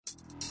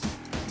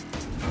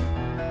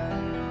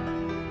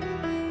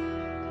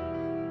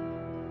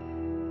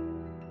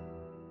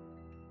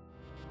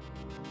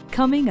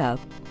Coming up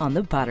on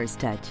The Potter's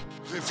Touch.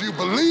 If you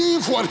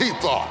believe what he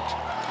thought,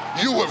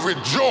 you would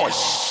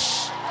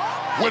rejoice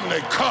when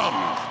they come,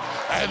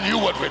 and you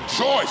would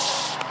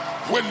rejoice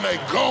when they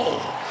go.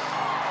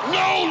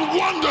 No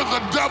wonder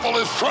the devil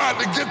is trying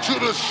to get you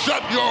to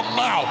shut your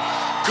mouth,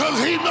 because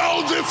he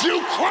knows if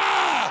you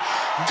cry,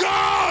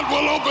 God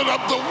will open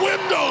up the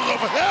windows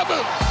of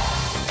heaven.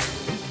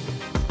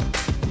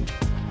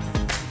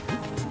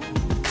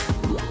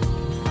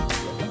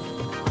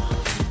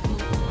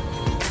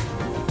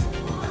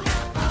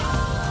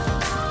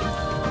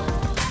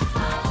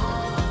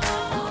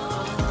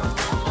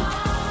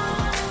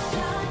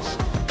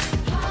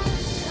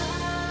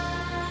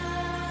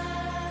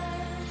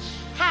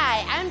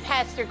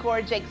 Pastor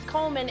Cora Jakes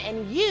Coleman,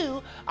 and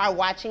you are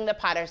watching The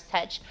Potter's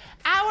Touch.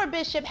 Our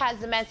bishop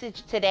has a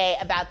message today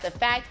about the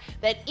fact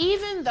that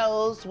even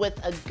those with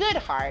a good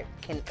heart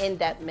can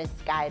end up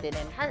misguided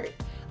and hurt.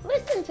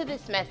 Listen to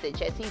this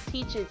message as he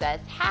teaches us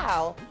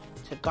how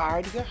to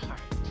guard your heart.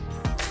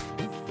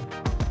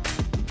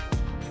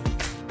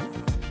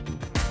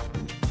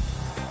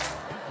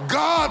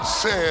 God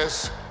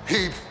says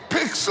he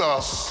picks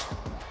us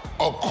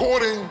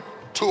according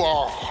to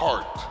our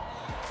heart.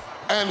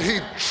 And he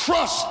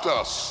trusts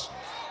us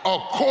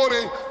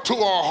according to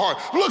our heart.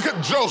 Look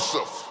at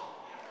Joseph.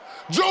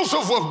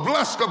 Joseph was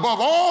blessed above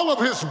all of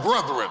his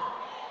brethren.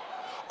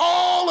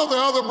 All of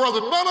the other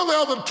brothers, none of the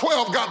other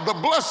 12 got the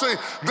blessing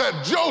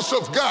that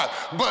Joseph got.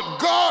 But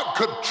God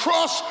could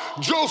trust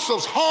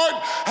Joseph's heart.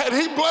 Had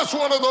he blessed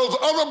one of those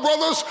other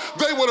brothers,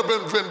 they would have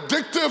been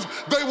vindictive.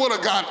 They would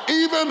have got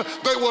even.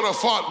 They would have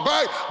fought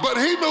back.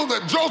 But he knew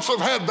that Joseph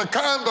had the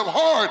kind of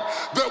heart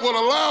that would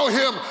allow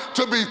him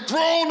to be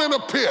thrown in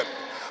a pit,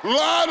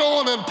 lied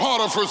on in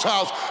Potiphar's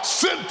house,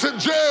 sent to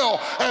jail,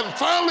 and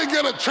finally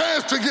get a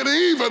chance to get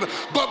even.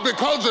 But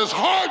because his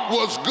heart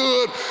was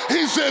good,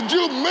 he said,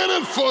 you meant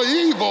it for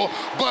evil,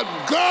 but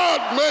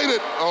God made it.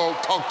 Oh,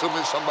 talk to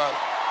me, somebody.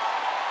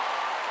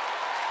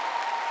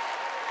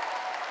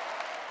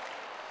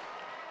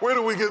 Where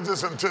do we get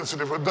this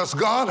intensity from? Does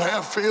God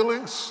have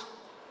feelings?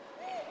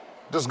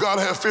 Does God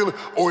have feelings?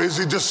 Or is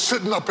he just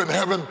sitting up in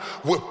heaven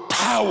with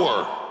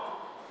power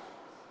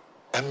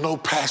and no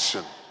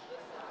passion?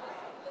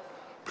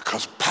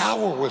 Because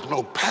power with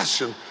no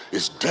passion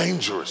is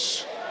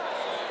dangerous.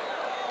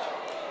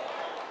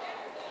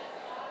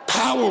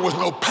 Power with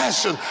no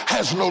passion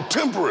has no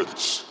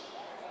temperance.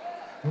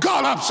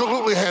 God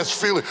absolutely has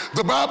feeling.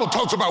 The Bible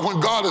talks about when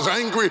God is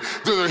angry,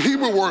 there's a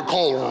Hebrew word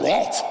called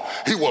wrath.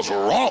 He was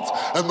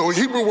wroth, and the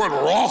Hebrew word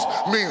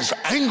wrath means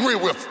angry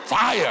with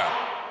fire.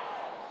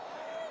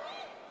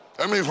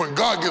 That means when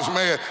God gets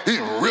mad, he's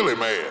really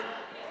mad.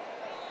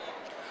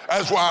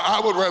 That's why I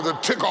would rather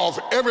tick off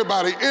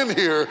everybody in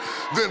here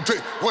than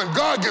when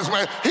God gets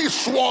mad, he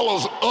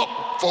swallows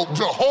up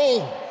the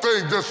whole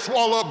thing, just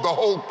swallow up the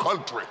whole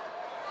country.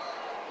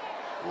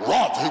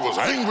 Wrath, he was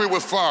angry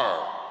with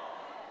fire.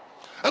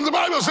 And the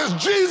Bible says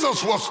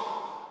Jesus was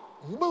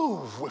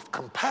moved with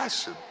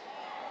compassion.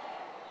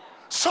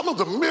 Some of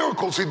the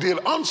miracles he did,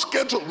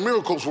 unscheduled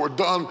miracles, were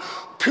done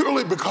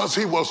purely because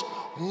he was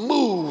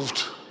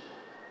moved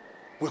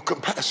with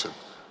compassion.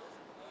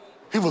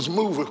 He was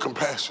moved with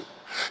compassion.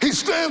 He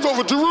stands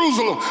over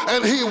Jerusalem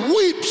and he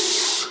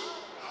weeps.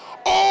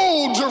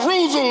 Oh,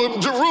 Jerusalem,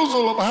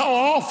 Jerusalem, how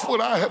oft would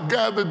I have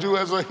gathered you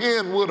as a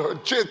hen would her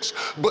chicks,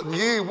 but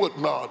ye would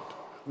not.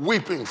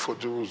 Weeping for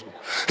Jerusalem.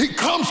 He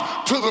comes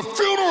to the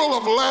funeral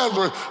of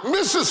Lazarus,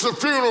 misses the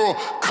funeral,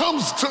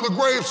 comes to the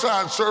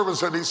graveside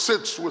service, and he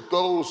sits with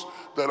those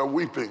that are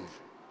weeping.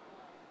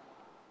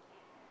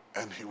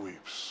 And he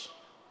weeps.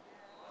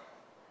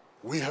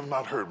 We have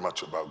not heard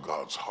much about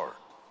God's heart.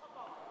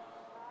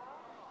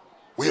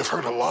 We have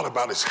heard a lot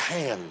about his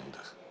hand,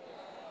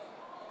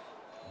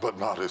 but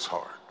not his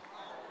heart.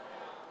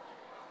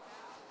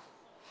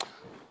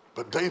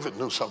 But David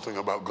knew something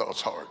about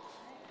God's heart.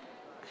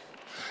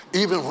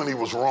 Even when he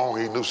was wrong,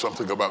 he knew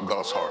something about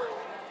God's heart.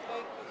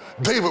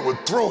 David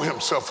would throw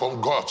himself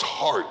on God's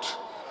heart,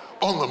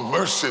 on the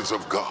mercies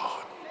of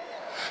God.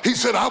 He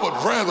said, I would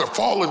rather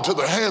fall into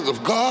the hands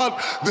of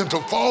God than to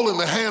fall in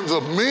the hands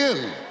of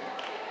men.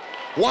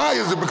 Why?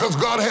 Is it because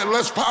God had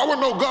less power?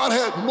 No, God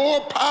had more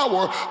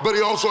power, but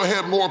he also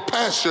had more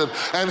passion,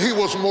 and he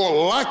was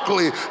more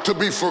likely to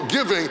be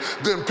forgiving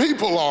than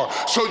people are.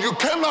 So you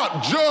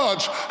cannot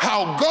judge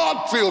how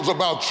God feels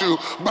about you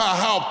by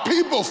how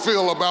people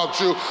feel about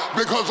you,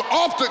 because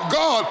often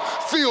God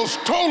feels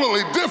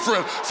totally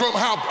different from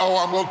how,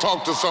 oh, I'm going to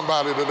talk to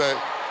somebody today.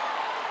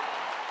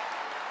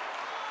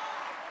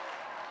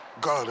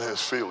 God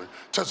has feelings.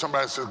 Tell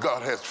somebody that says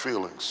God has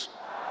feelings.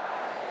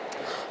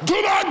 Do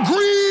not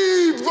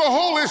grieve the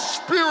Holy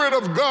Spirit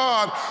of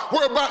God,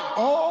 whereby,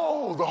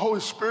 oh, the Holy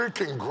Spirit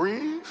can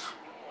grieve?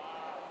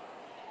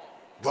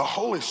 The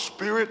Holy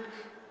Spirit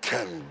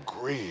can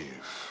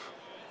grieve.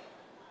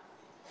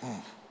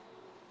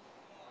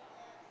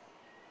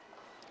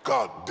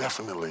 God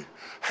definitely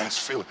has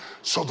feelings.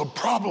 So the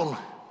problem,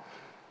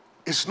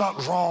 it's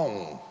not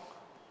wrong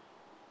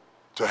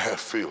to have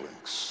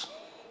feelings.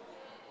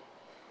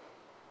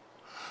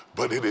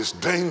 But it is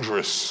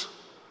dangerous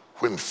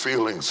when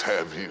feelings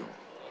have you.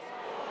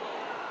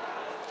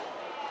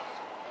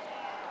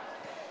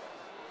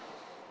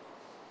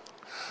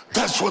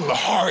 That's when the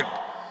heart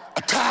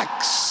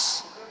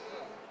attacks.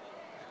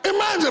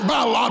 Imagine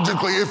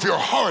biologically if your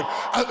heart,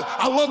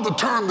 I love the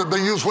term that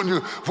they use when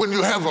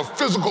you have a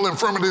physical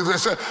infirmity. They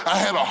say, I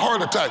had a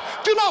heart attack.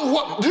 Do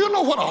you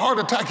know what a heart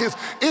attack is?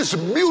 It's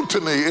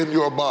mutiny in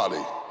your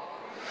body.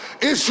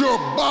 It's your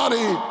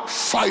body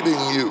fighting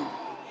you.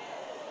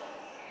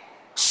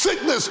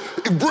 Sickness,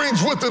 it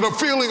brings with it a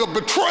feeling of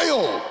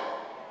betrayal.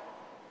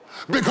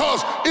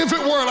 Because if it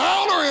were an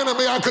outer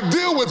enemy, I could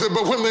deal with it,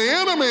 but when the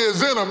enemy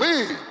is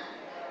enemy,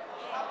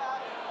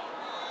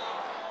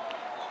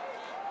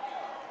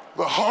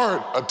 the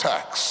heart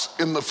attacks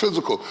in the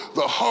physical.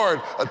 The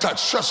heart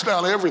attacks, shuts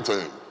down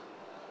everything.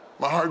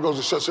 My heart goes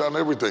and shuts down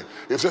everything.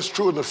 If that's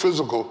true in the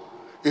physical,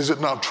 is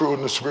it not true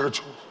in the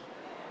spiritual?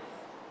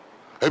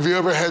 Have you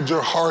ever had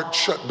your heart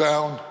shut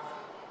down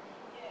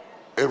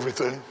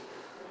everything?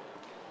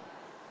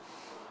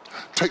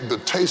 Take the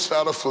taste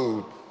out of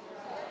food.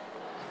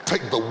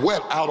 Take the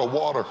wet out of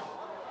water.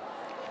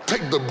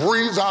 Take the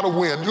breeze out of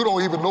wind. You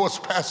don't even know it's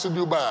passing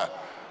you by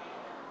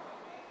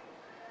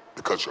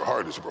because your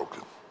heart is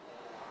broken.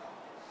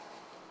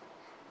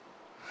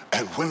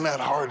 And when that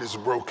heart is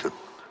broken,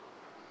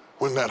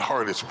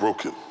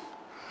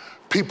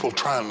 people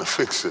trying to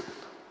fix it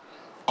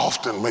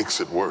often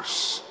makes it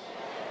worse.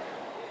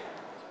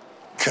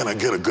 Can I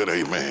get a good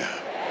amen?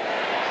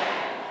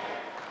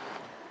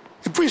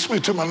 It brings me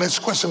to my next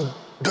question.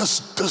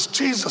 Does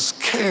Jesus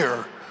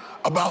care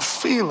about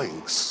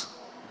feelings?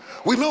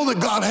 We know that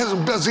God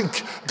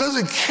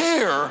doesn't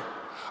care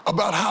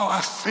about how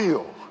I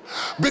feel.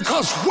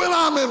 Because when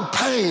I'm in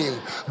pain,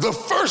 the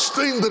first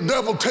thing the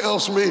devil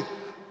tells me,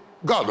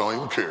 God don't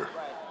even care.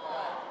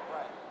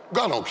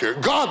 God don't care.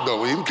 God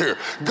don't even care.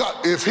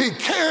 God, if he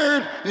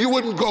cared, you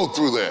wouldn't go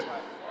through that.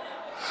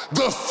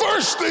 The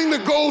first thing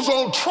that goes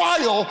on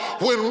trial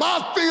when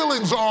my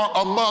feelings are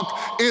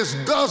amok is,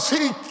 does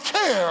he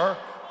care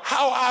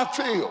how I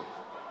feel?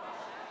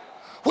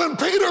 When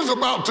Peter's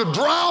about to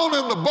drown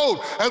in the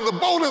boat and the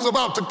boat is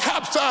about to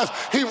capsize,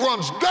 he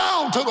runs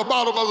down to the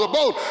bottom of the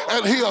boat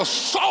and he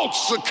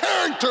assaults the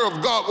character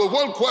of God with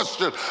one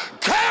question: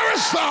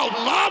 carest thou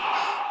not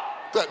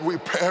that we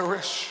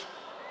perish?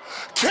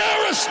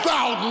 Carest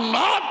thou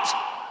not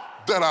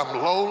that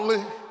I'm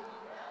lonely?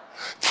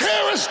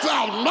 Carest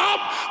thou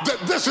not that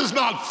this is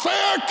not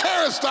fair?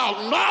 Carest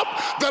thou not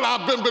that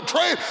I've been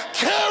betrayed?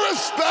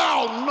 Carest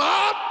thou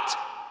not?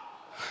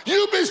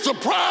 You'd be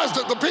surprised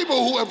at the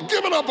people who have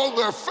given up on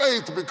their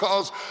faith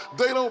because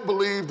they don't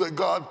believe that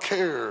God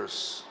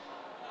cares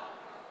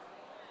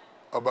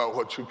about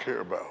what you care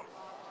about.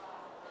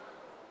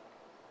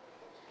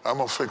 I'm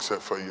gonna fix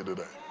that for you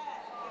today.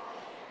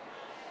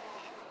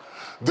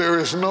 There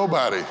is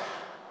nobody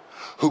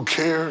who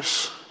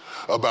cares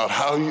about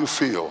how you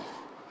feel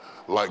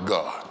like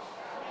God.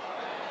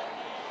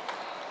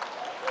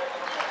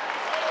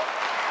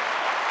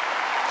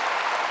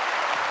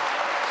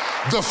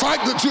 The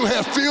fact that you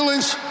have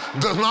feelings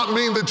does not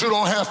mean that you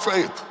don't have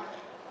faith.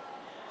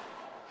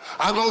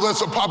 I know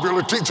that's a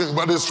popular teaching,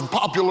 but it's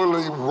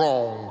popularly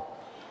wrong.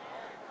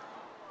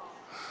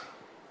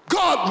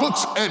 God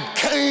looks at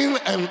Cain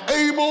and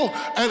Abel,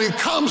 and he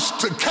comes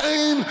to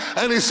Cain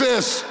and he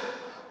says,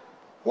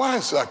 why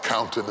is thy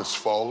countenance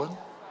fallen?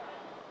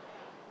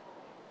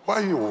 Why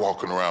are you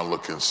walking around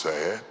looking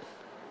sad?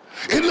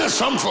 Isn't there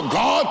something for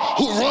God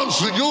who runs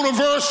the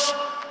universe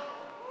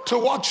to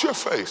watch your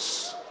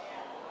face?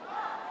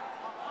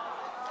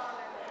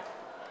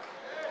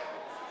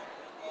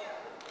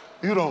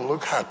 You don't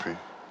look happy.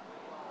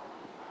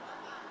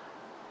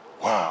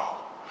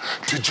 Wow.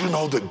 Did you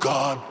know that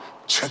God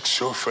checks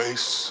your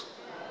face?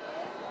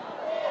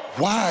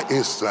 Why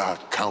is thy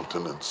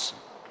countenance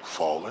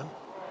fallen?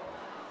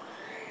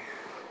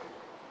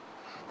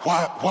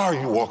 Why are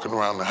you walking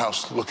around the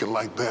house looking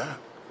like that?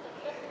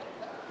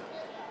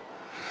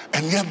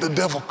 And yet the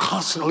devil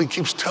constantly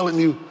keeps telling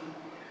you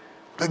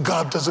that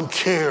God doesn't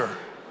care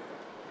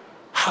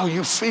how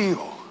you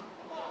feel.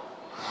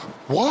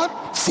 What?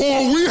 For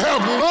we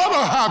have not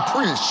a high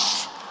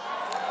priest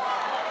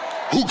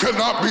who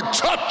cannot be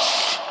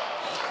touched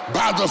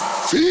by the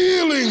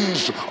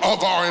feelings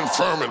of our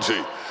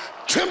infirmity,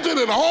 tempted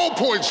at all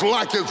points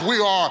like as we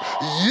are,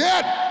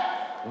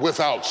 yet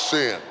without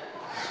sin.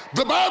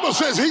 The Bible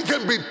says he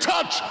can be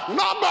touched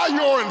not by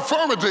your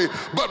infirmity,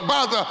 but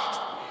by the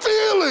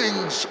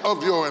feelings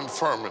of your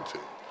infirmity.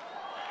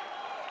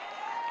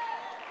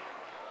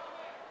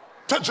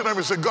 Touch your neighbor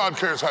and say, God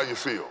cares how you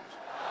feel.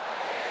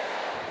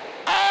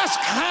 Ask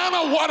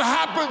Hannah what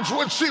happens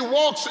when she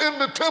walks in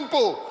the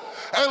temple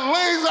and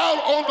lays out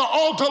on the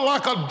altar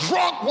like a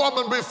drunk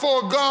woman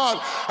before God.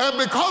 And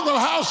because of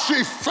how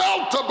she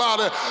felt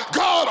about it,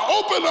 God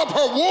opened up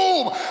her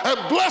womb and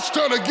blessed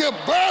her to give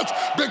birth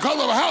because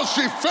of how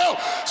she felt.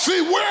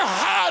 See, we're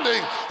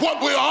hiding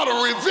what we ought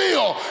to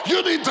reveal.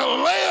 You need to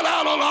lay it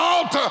out on the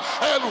altar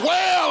and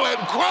wail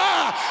and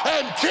cry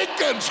and kick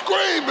and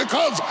scream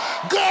because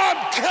God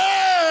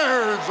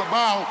cares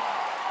about.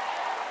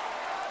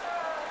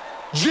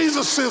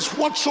 Jesus says,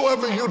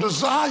 whatsoever you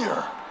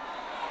desire,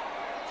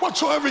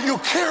 whatsoever you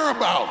care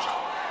about,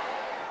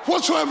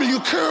 whatsoever you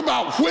care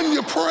about when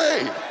you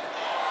pray,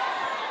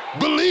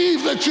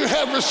 believe that you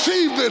have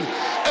received it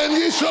and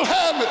ye shall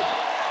have it.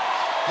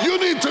 You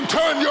need to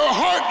turn your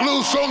heart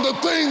loose on the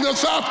thing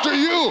that's after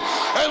you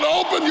and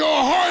open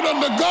your heart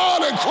unto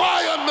God and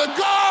cry unto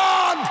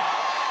God.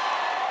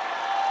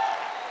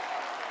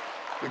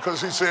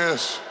 Because he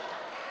says,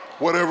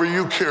 whatever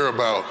you care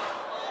about,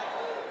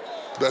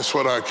 that's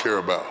what I care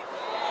about.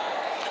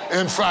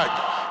 In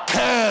fact,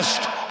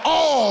 cast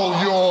all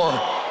your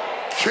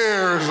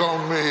cares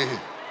on me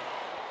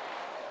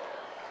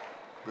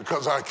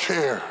because I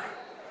care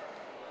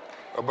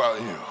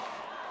about you.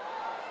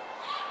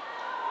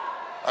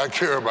 I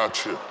care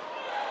about you.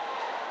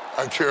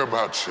 I care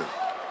about you.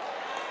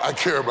 I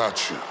care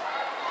about you.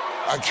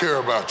 I care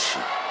about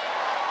you.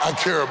 I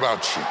care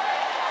about you.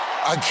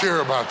 I care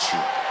about you.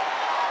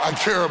 I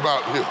care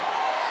about you.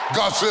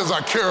 God says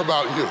I care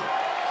about you.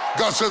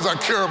 God says I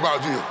care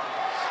about you.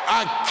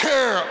 I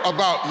care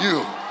about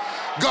you.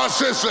 God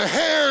says the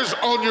hairs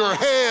on your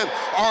head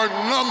are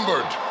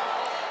numbered.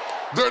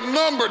 They're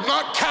numbered,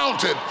 not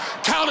counted.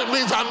 Counted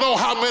means I know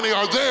how many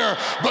are there,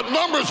 but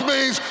numbers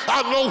means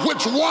I know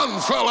which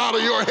one fell out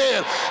of your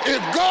head.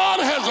 If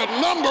God has a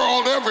number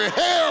on every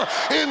hair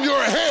in your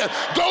head,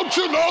 don't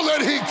you know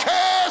that he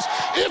cares?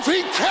 If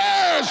he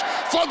cares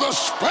for the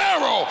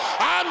sparrow,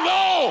 I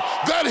know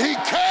that he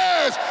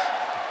cares.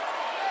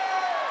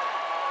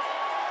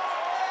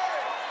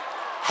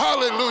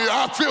 Hallelujah.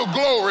 I feel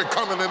glory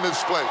coming in this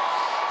place.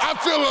 I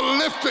feel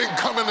a lifting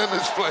coming in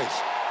this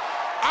place.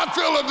 I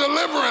feel a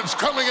deliverance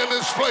coming in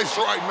this place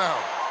right now.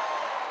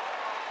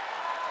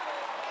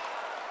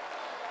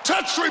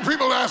 Touch three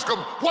people and ask them,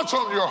 what's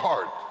on your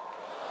heart?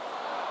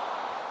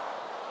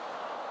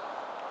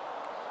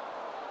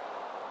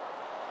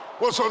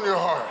 What's on your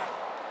heart?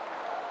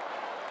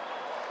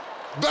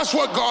 That's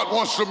what God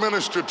wants to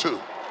minister to.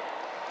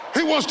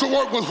 He wants to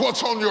work with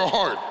what's on your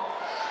heart.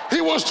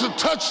 He wants to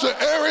touch the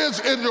areas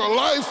in your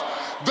life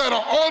that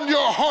are on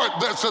your heart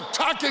that's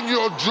attacking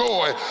your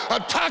joy,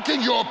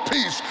 attacking your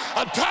peace,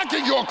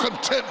 attacking your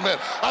contentment,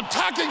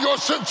 attacking your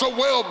sense of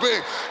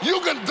well-being. You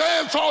can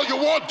dance all you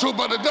want to,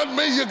 but it doesn't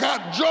mean you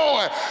got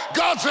joy.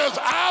 God says,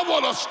 I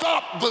want to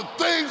stop the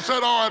things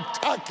that are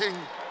attacking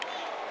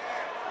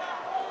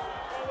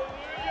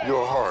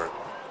your heart.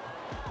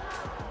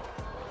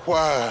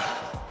 Why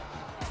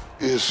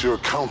is your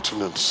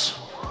countenance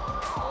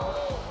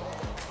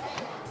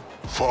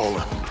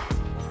fallen?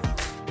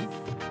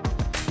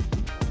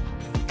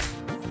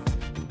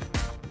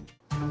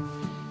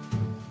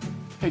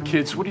 Hey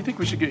kids, what do you think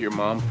we should get your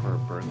mom for her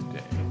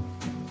birthday?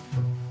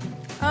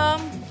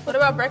 What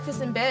about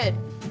breakfast in bed?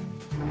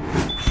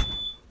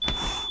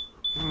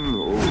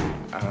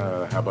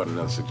 How about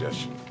another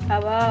suggestion? How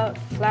about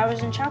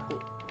flowers and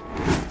chocolate?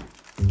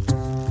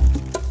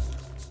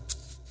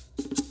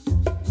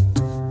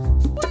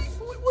 What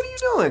are you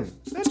doing?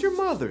 That's your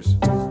mother's.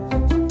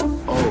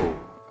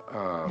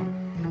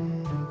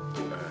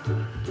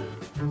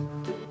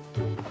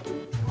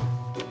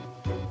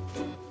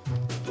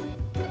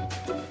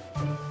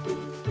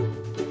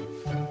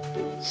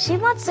 She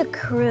wants a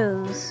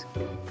cruise.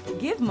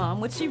 Give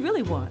Mom what she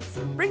really wants.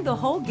 Bring the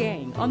whole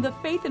gang on the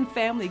Faith and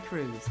Family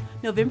Cruise,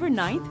 November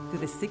 9th through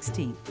the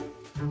 16th.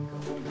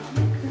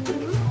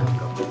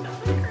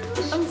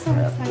 I'm so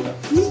excited.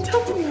 You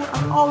told me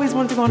I always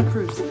wanted to go on a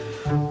cruise.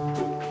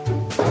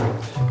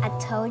 I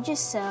told you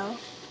so.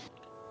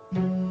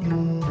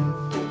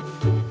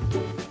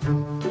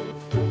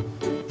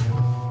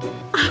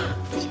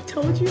 She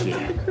told you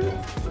about the cruise?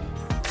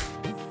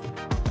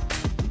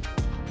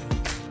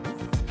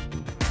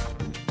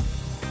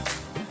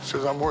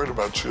 Says, I'm worried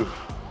about you.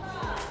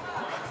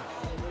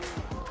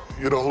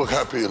 You don't look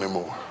happy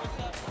anymore.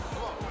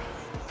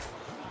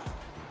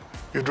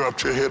 You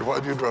dropped your head.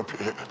 Why'd you drop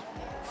your head?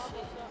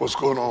 What's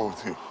going on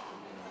with you?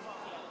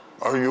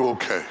 Are you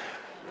okay?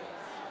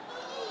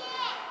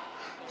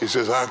 He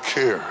says, I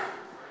care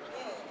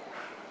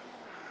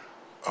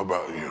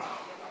about you.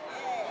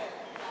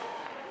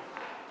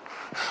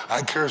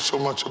 I care so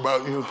much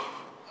about you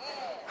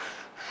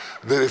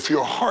that if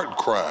your heart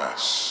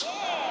cries,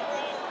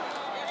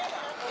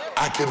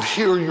 I can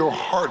hear your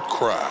heart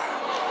cry,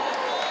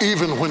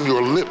 even when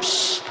your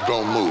lips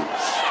don't move.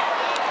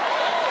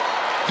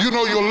 You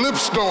know, your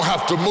lips don't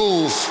have to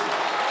move.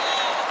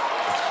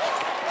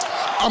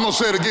 I'm gonna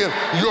say it again.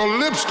 Your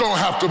lips don't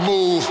have to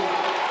move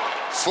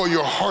for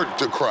your heart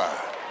to cry.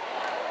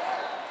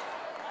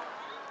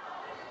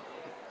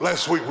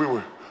 Last week we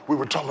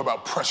were talking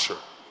about pressure.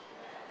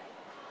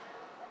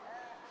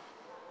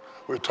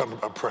 We were talking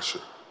about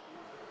pressure.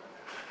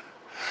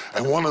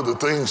 And one of the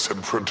things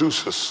that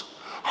produces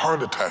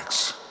heart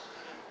attacks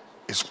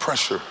is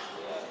pressure.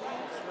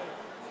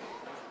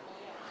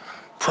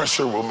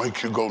 Pressure will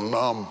make you go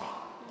numb.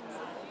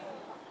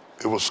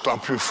 It will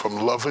stop you from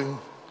loving.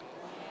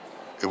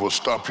 It will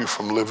stop you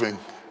from living.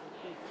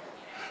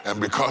 And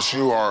because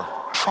you are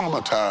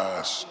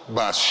traumatized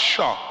by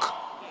shock,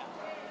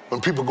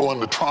 when people go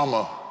into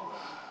trauma,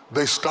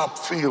 they stop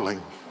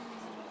feeling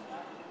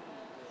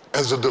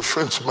as a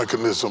defense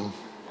mechanism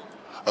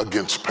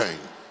against pain.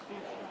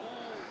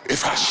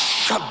 If I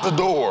shut the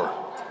door,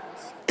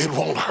 it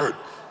won't hurt.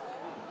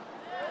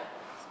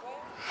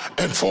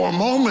 And for a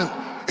moment,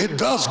 it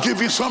does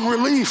give you some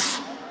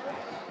relief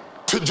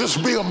to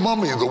just be a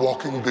mummy, the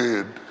walking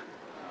dead.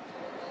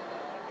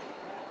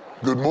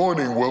 Good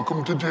morning,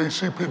 welcome to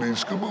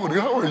JCPenney's. Good morning,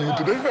 how are you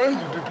today?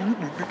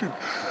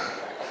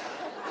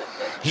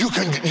 You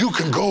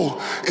can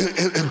go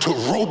into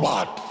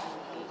robot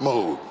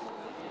mode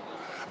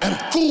and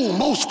fool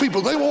most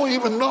people. They won't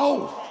even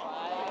know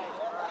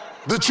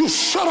that you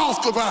shut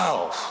off the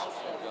valve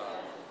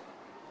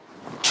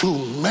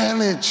to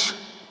manage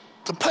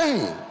the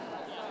pain.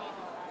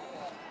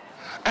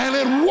 And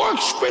it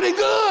works pretty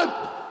good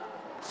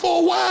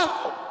for a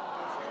while.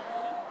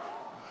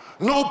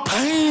 No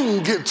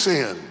pain gets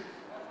in,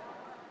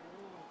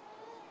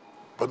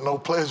 but no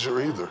pleasure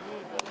either.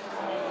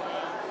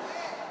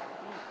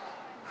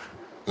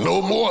 No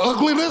more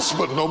ugliness,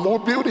 but no more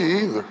beauty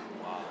either.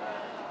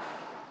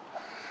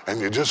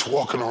 And you're just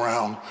walking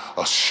around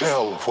a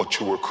shell of what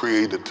you were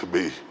created to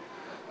be.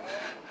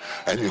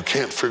 And you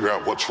can't figure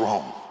out what's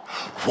wrong.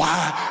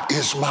 Why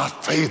is my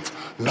faith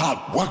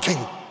not working?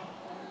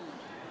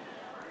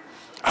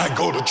 I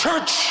go to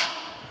church.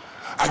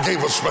 I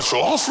gave a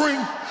special offering.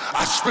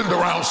 I spend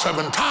around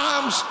 7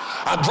 times.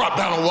 I dropped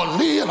down on one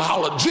knee and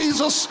hollered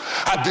Jesus.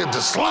 I did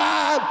the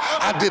slide.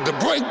 I did the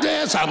break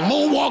dance. I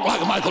moonwalked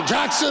like Michael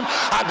Jackson.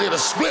 I did a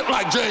split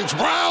like James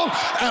Brown.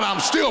 And I'm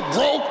still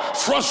broke,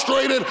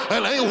 frustrated,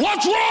 and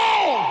what's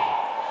wrong?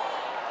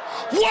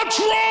 What's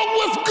wrong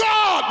with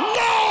God?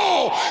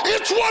 No,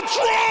 it's what's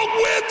wrong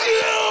with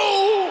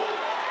you.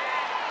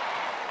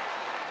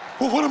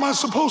 Well, what am I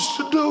supposed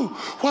to do?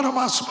 What am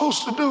I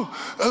supposed to do?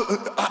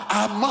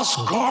 I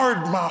must guard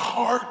my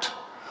heart,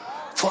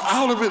 for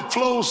out of it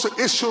flows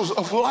the issues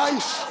of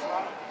life.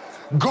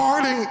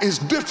 Guarding is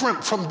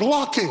different from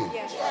blocking.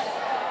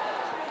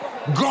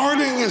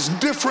 Guarding is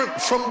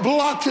different from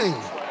blocking.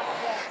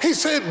 He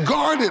said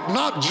guard it,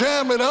 not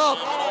jam it up.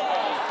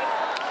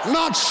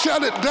 Not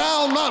shut it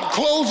down, not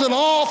close it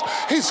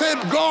off. He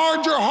said,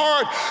 guard your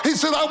heart. He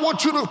said, I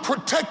want you to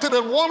protect it.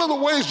 And one of the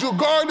ways you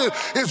guard it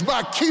is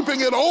by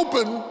keeping it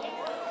open.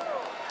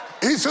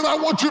 He said, I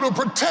want you to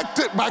protect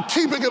it by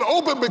keeping it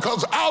open,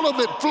 because out of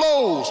it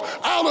flows,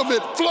 out of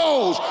it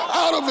flows,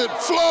 out of it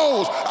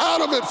flows,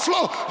 out of it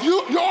flows.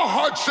 Your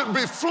heart should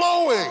be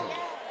flowing.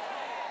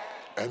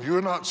 And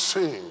you're not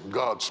seeing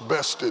God's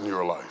best in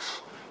your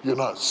life. You're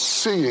not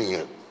seeing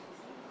it,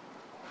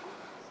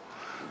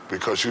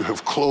 because you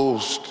have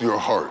closed your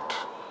heart.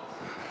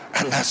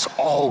 And that's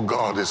all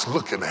God is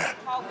looking at.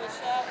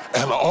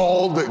 And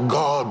all that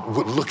God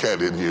would look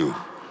at in you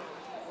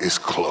is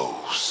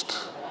closed.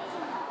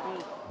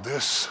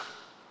 This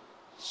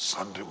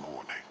Sunday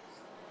morning,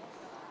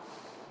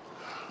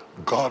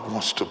 God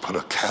wants to put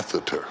a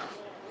catheter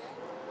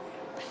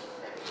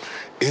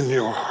in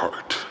your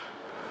heart,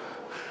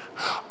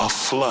 a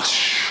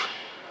flush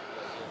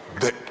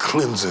that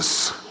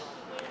cleanses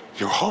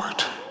your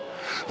heart.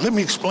 Let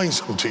me explain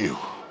something to you.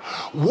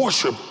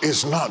 Worship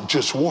is not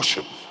just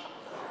worship.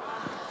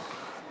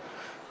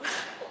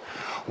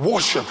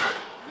 Worship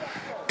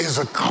is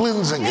a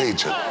cleansing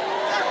agent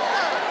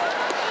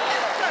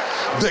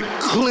that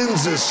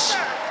cleanses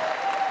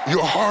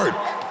your heart.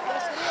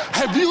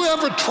 Have you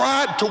ever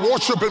tried to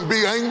worship and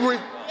be angry?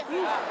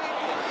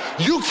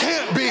 You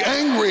can't be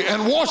angry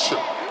and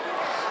worship.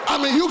 I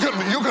mean, you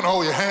can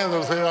hold your hands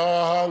and say,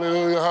 oh,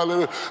 hallelujah,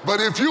 hallelujah.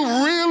 But if you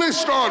really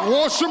start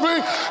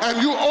worshiping and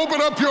you open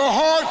up your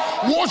heart,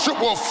 worship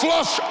will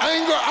flush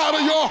anger out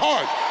of your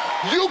heart.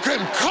 You can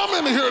come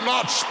in here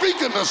not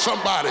speaking to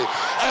somebody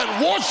and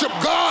worship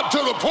God to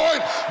the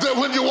point that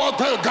when you walk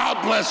there,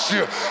 God bless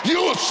you.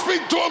 You will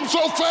speak to him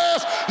so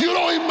fast, you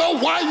don't even know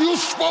why you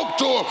spoke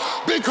to him,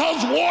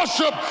 because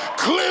worship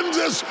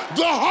cleanses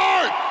the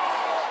heart.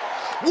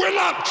 We're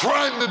not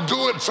trying to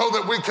do it so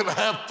that we can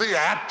have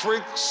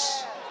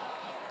theatrics.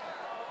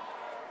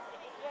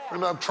 We're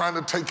not trying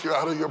to take you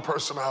out of your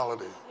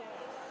personality.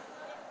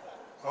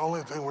 The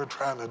only thing we're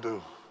trying to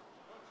do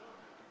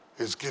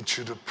is get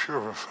you to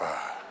purify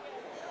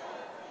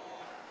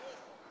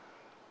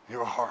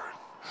your heart.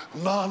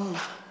 None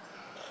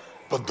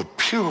but the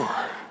pure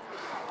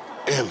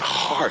in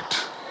heart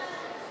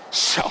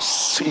shall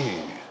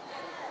see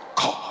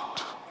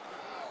God.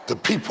 The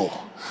people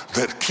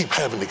that keep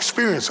having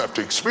experience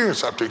after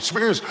experience after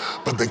experience,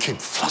 but they keep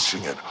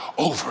flushing it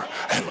over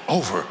and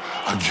over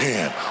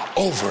again,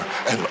 over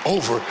and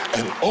over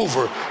and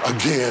over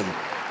again.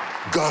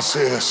 God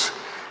says,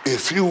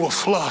 if you will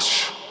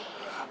flush,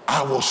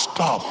 I will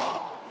stop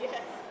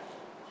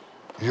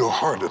your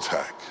heart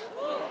attack.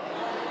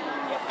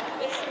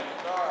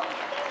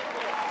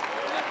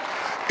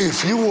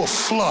 If you will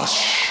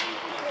flush,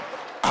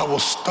 I will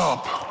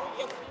stop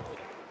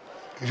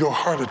your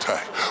heart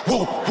attack.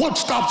 Well, what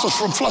stops us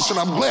from flushing?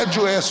 I'm glad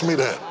you asked me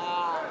that.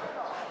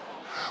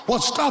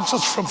 What stops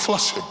us from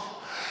flushing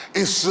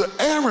is the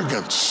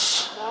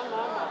arrogance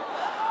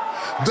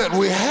that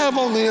we have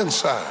on the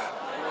inside.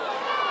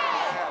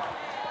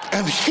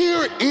 And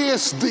here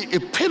is the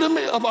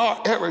epitome of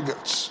our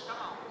arrogance.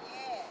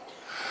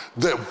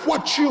 That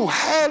what you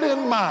had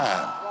in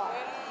mind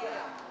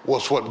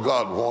was what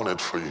God wanted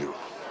for you.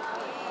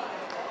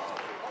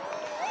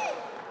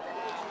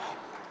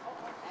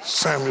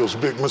 Samuel's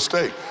big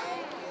mistake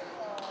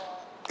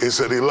is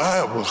that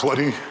Eliab was what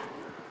he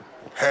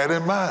had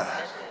in mind.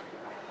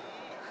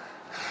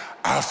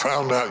 I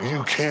found out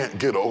you can't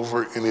get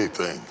over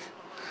anything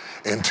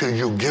until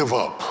you give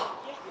up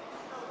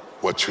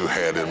what you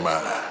had in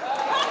mind.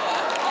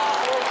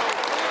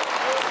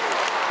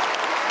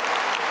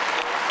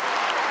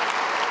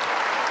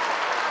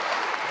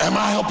 Am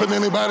I helping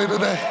anybody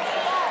today?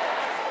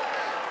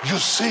 You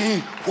see,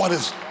 what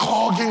is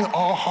clogging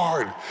our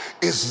heart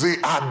is the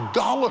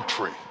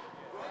idolatry.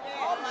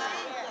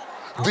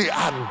 The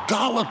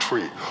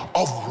idolatry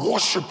of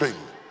worshiping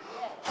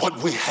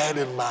what we had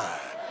in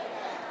mind.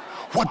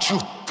 What you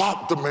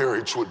thought the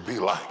marriage would be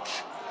like.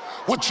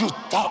 What you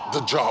thought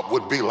the job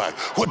would be like.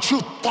 What you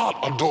thought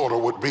a daughter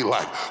would be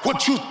like.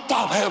 What you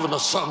thought having a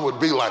son would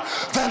be like.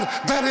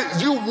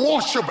 You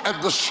worship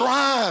at the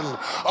shrine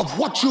of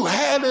what you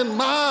had in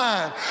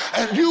mind,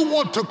 and you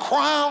want to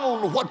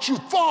crown what you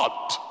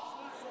thought.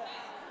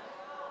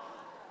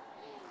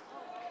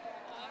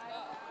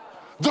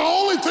 The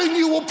only thing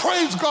you will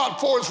praise God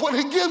for is when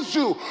he gives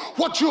you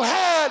what you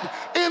had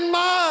in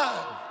mind.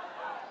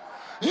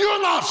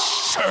 You're not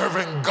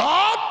serving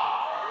God.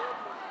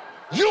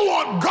 You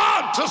want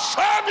God to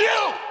serve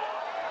you.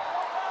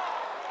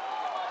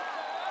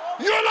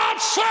 You're not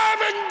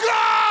serving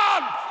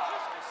God.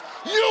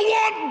 You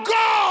want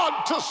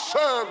God to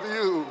serve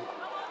you.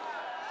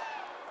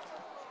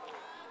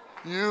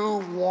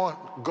 You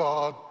want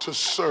God to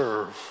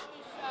serve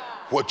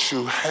what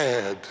you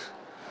had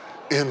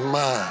in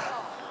mind,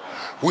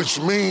 which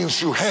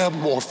means you have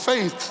more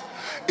faith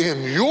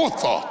in your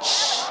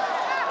thoughts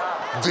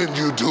than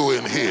you do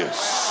in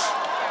his.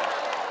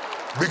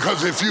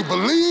 Because if you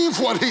believe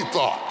what he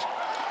thought,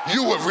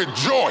 you would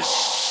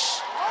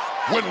rejoice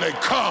when they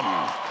come,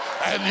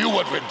 and you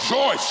would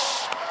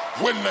rejoice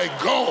when they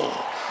go,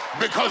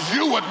 because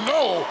you would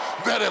know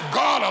that if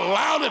God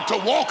allowed it to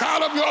walk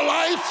out of your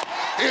life,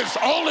 it's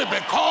only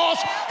because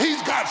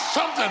he's got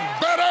something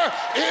better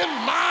in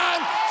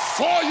mind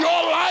for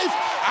your life.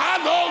 I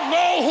don't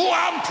know who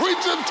I'm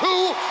preaching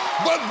to,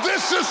 but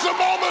this is the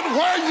moment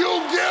where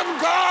you give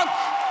God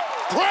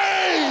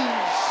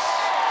praise.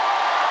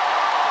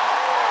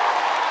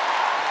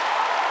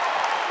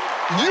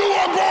 You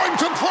are going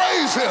to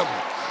praise him,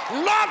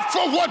 not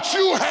for what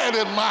you had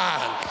in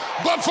mind,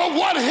 but for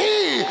what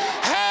he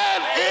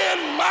had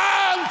in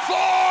mind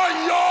for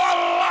your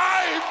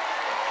life.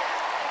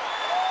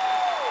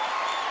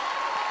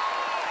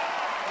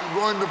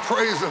 You're going to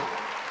praise him.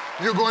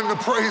 You're going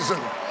to praise him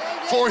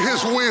for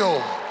his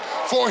will,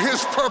 for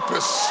his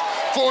purpose,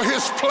 for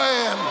his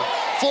plan,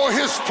 for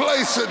his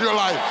place in your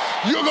life.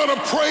 You're going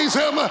to praise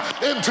him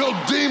until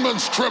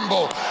demons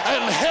tremble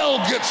and hell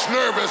gets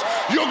nervous.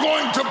 You're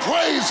going to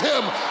praise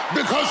him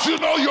because you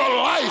know your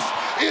life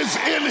is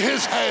in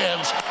his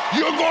hands.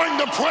 You're going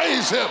to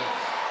praise him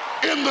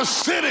in the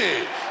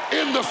city,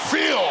 in the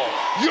field.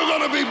 You're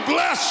going to be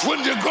blessed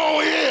when you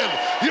go in.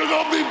 You're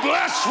going to be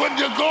blessed when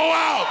you go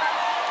out.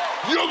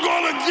 You're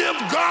going to give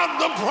God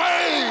the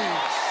praise.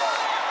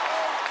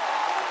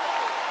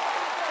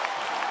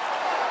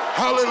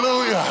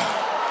 Hallelujah.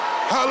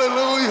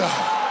 Hallelujah.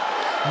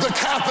 The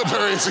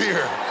catheter is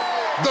here.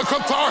 The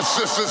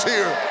catharsis is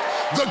here.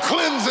 The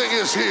cleansing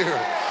is here.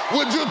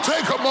 Would you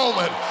take a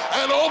moment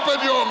and open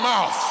your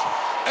mouth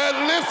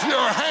and lift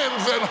your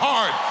hands and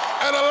heart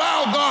and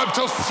allow God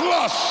to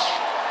flush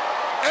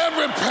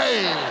every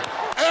pain,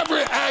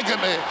 every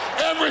agony,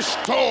 every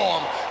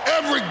storm,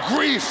 every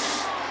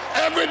grief,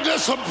 every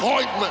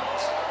disappointment.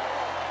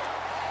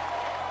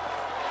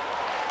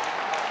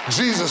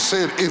 Jesus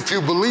said, if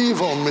you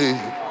believe on me,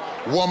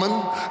 woman,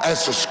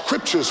 as the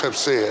scriptures have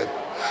said,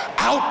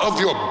 out of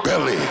your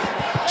belly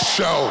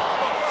shall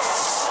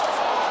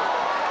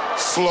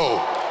flow.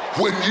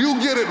 When you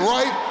get it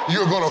right,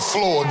 you're going to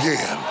flow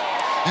again.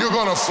 You're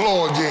going to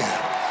flow again.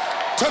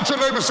 Touch your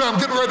neighbor and say, I'm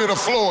getting ready to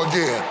flow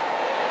again.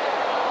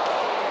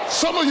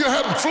 Some of you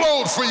haven't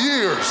flowed for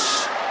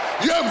years.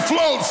 You haven't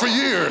flowed for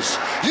years.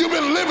 You've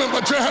been living,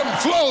 but you haven't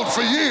flowed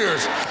for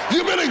years.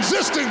 You've been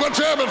existing, but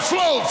you haven't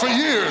flowed for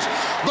years.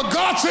 But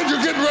God said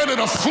you're getting ready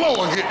to flow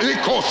again.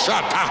 You're getting ready to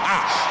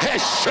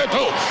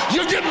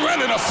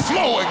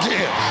flow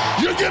again.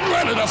 You're getting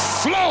ready to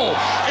flow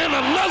in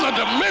another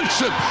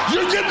dimension.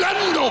 You're getting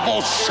ready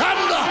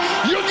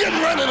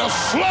to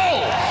flow.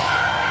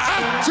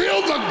 I feel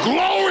the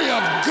glory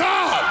of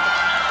God.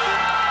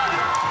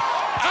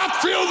 I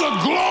feel the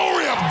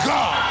glory of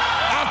God.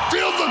 I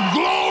feel the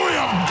glory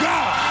of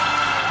God.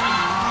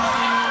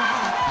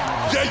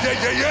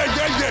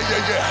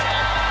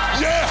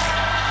 Yeah.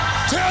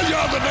 Tell your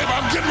other neighbor,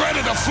 I'm getting ready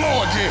to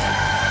flow again.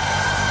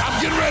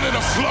 I'm getting ready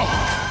to flow.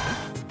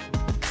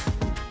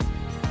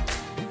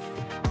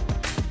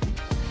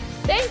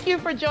 Thank you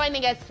for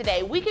joining us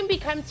today. We can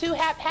become too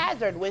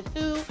haphazard with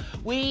who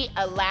we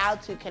allow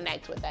to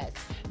connect with us.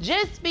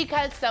 Just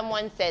because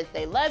someone says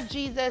they love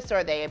Jesus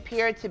or they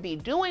appear to be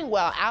doing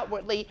well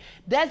outwardly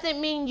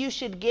doesn't mean you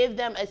should give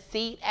them a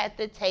seat at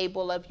the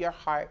table of your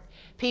heart.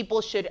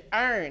 People should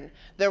earn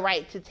the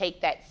right to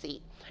take that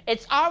seat.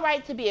 It's all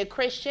right to be a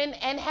Christian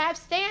and have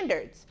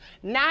standards.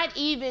 Not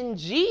even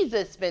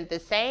Jesus spent the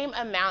same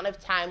amount of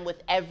time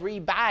with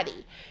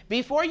everybody.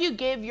 Before you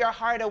give your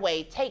heart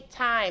away, take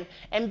time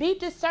and be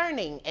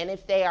discerning. And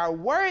if they are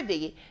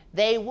worthy,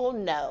 they will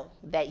know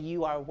that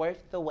you are worth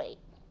the wait.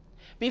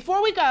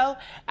 Before we go,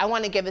 I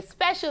want to give a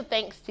special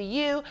thanks to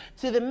you,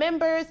 to the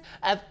members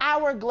of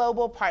our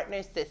global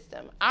partner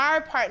system.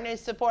 Our partners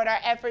support our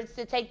efforts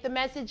to take the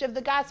message of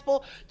the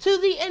gospel to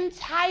the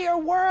entire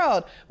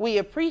world. We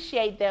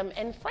appreciate them,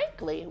 and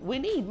frankly, we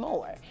need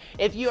more.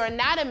 If you are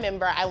not a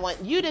member, I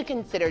want you to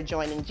consider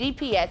joining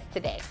GPS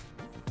today.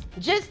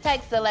 Just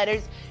text the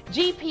letters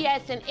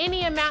GPS in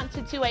any amount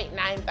to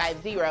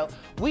 28950.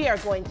 We are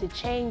going to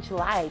change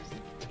lives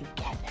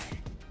together.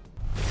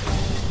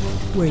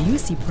 Where you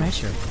see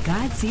pressure,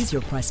 God sees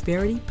your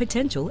prosperity,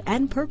 potential,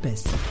 and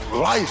purpose.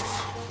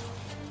 Life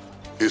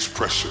is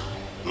pressure.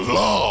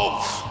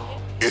 Love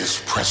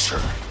is pressure.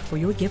 For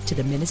your gift to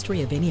the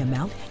ministry of any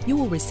amount, you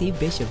will receive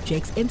Bishop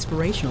Jake's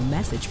inspirational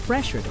message,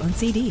 Pressured, on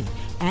CD,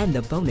 and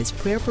the bonus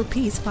Prayer for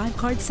Peace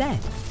 5-card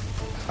set.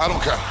 I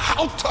don't care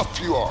how tough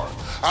you are.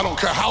 I don't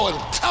care how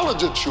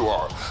intelligent you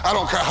are. I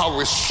don't care how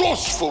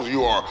resourceful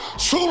you are.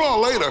 Sooner or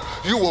later,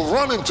 you will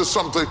run into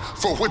something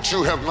for which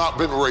you have not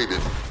been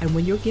rated. And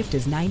when your gift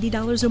is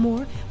 $90 or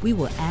more, we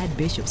will add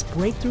Bishop's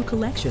Breakthrough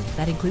Collection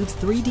that includes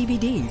 3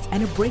 DVDs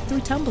and a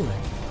Breakthrough Tumbler.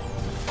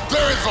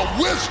 There is a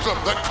wisdom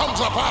that comes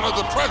up out of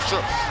the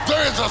pressure.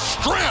 There is a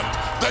strength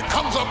that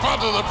comes up out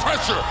of the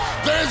pressure.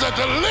 There is a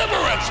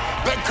deliverance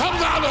that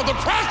comes out of the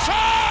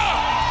pressure.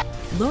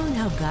 Learn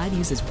how God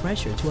uses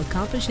pressure to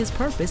accomplish His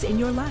purpose in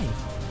your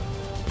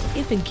life.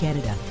 If in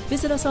Canada,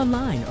 visit us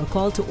online or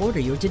call to order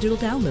your digital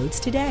downloads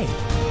today.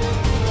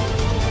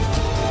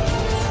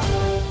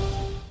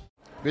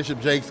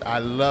 Bishop Jakes, I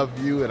love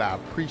you and I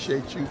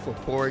appreciate you for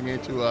pouring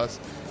into us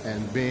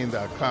and being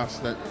the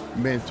constant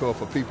mentor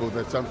for people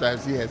that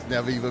sometimes he has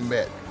never even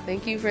met.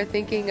 Thank you for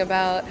thinking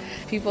about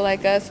people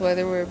like us,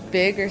 whether we're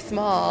big or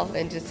small,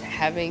 and just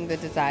having the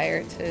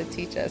desire to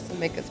teach us and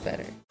make us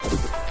better.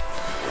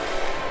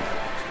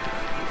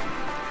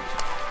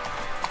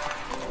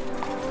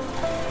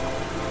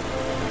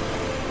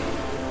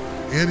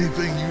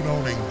 Anything you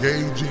don't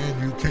engage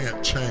in, you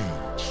can't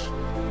change.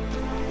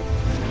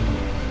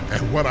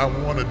 And what I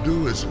want to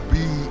do is be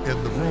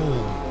in the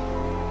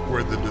room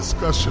where the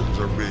discussions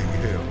are being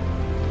held.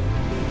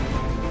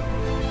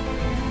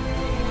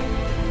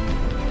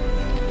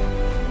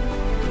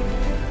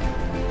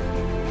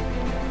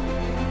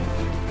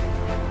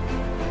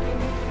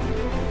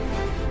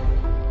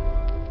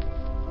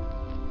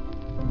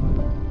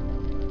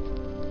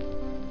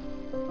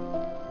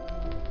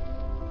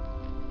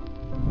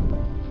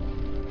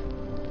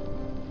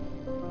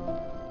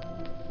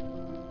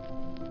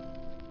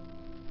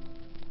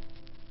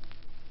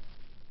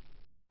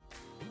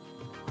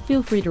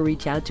 Feel free to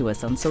reach out to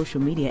us on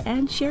social media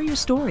and share your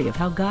story of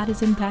how God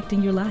is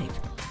impacting your life.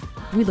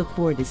 We look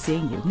forward to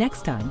seeing you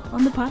next time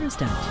on The Potter's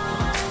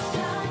Touch.